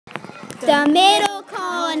The Middle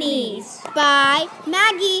Colonies by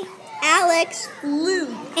Maggie, Alex, Lou,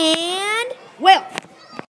 and Will.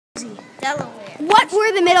 Delaware. What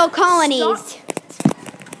were the Middle Colonies?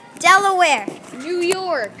 Delaware. New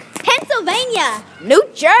York. Pennsylvania. New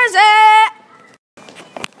Jersey.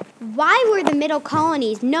 Why were the Middle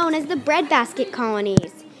Colonies known as the breadbasket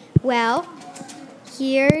colonies? Well,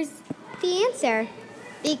 here's the answer.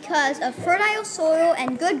 Because of fertile soil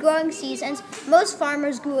and good growing seasons, most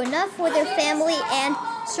farmers grew enough for their family and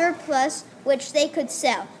surplus which they could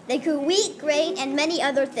sell. They grew wheat, grain, and many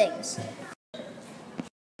other things.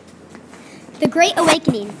 The Great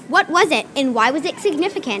Awakening. What was it and why was it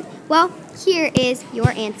significant? Well, here is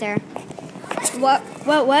your answer. What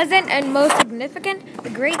wasn't and most significant?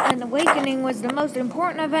 The Great Awakening was the most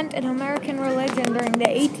important event in American religion during the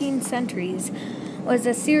 18th centuries. Was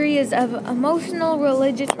a series of emotional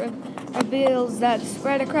religious rebels that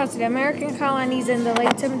spread across the American colonies in the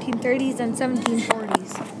late 1730s and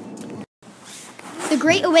 1740s. The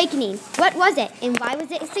Great Awakening. What was it and why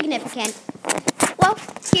was it significant? Well,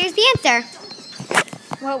 here's the answer.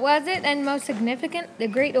 What was it and most significant? The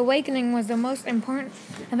Great Awakening was the most important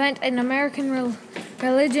event in American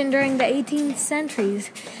religion during the 18th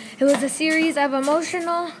centuries. It was a series of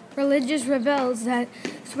emotional religious rebels that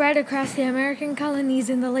spread across the American colonies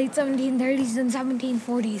in the late 1730s and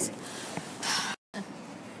 1740s.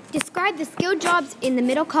 Describe the skilled jobs in the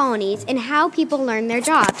Middle Colonies and how people learn their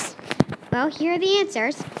jobs. Well, here are the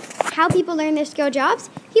answers. How people learn their skilled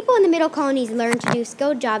jobs? People in the Middle Colonies learned to do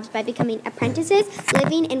skilled jobs by becoming apprentices,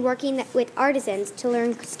 living and working with artisans to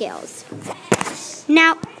learn skills.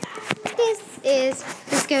 Now, this is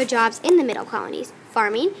the skilled jobs in the Middle Colonies.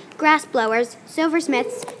 Farming, grass blowers,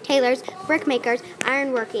 silversmiths, tailors, brickmakers,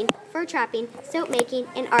 ironworking, fur trapping, soap making,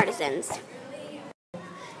 and artisans.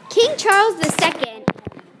 King Charles II.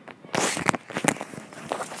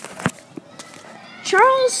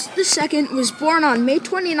 Charles II was born on May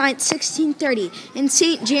 29, 1630, in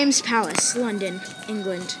St. James's Palace, London,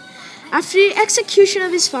 England. After the execution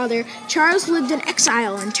of his father, Charles lived in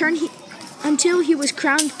exile until he was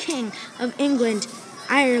crowned King of England,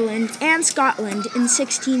 Ireland, and Scotland in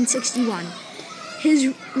 1661.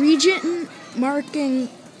 His reign marking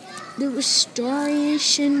the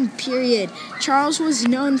Restoration period. Charles was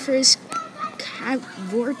known for his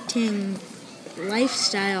cavorting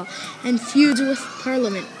lifestyle and feuds with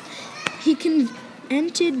Parliament. He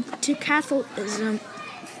converted to Catholicism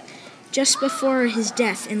just before his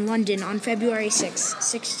death in London on February 6,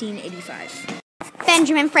 1685.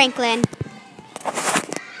 Benjamin Franklin.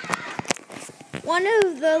 One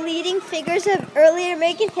of the leading figures of early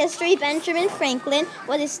American history, Benjamin Franklin,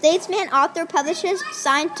 was a statesman, author, publisher,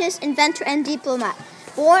 scientist, inventor, and diplomat.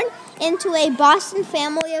 Born into a Boston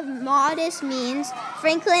family of modest means,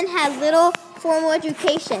 Franklin had little formal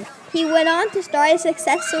education. He went on to start a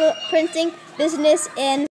successful printing business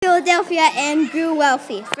in Philadelphia and grew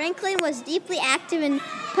wealthy. Franklin was deeply active in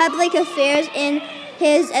public affairs in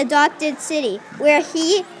his adopted city, where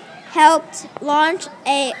he helped launch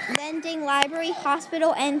a lending library,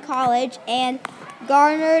 hospital, and college, and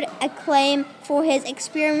garnered acclaim for his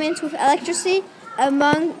experiments with electricity,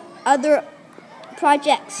 among other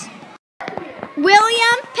projects.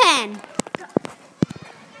 William Penn.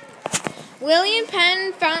 William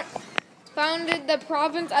Penn founded the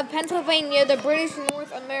province of Pennsylvania, the British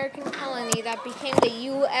North American colony that became the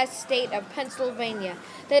U.S. state of Pennsylvania.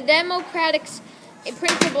 The democratic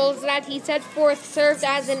principles that he set forth served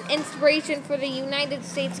as an inspiration for the United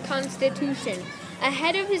States Constitution.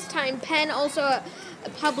 Ahead of his time, Penn also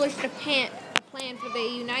published a plan for the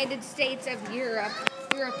United States of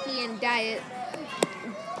European Diet.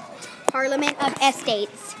 Parliament of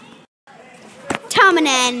Estates.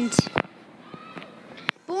 Tominend.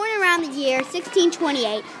 Born around the year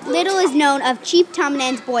 1628, little is known of Chief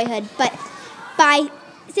Tominend's boyhood, but by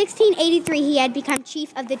 1683 he had become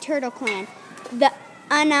chief of the Turtle Clan, the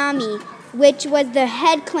Anami, which was the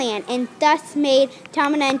head clan, and thus made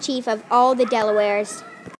Tominend chief of all the Delawares.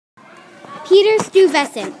 Peter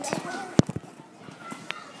Stuyvesant.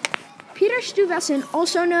 Peter Stuyvesant,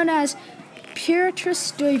 also known as Pieter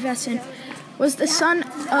Stuyvesant, was the son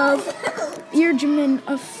of Eargeman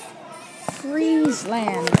of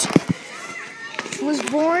Friesland. He was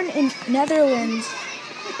born in the Netherlands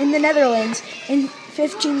in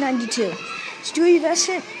 1592.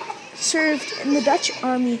 Stuyvesant served in the Dutch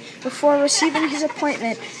army before receiving his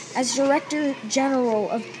appointment as Director General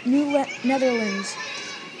of New Netherlands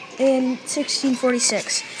in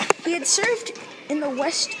 1646. He had served in the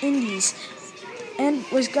West Indies and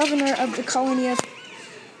was governor of the colony of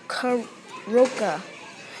Caroca.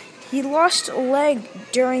 He lost a leg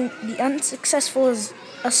during the unsuccessful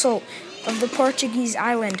assault of the Portuguese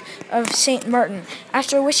island of St. Martin,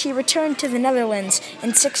 after which he returned to the Netherlands in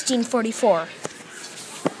 1644.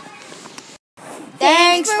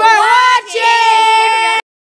 Thanks for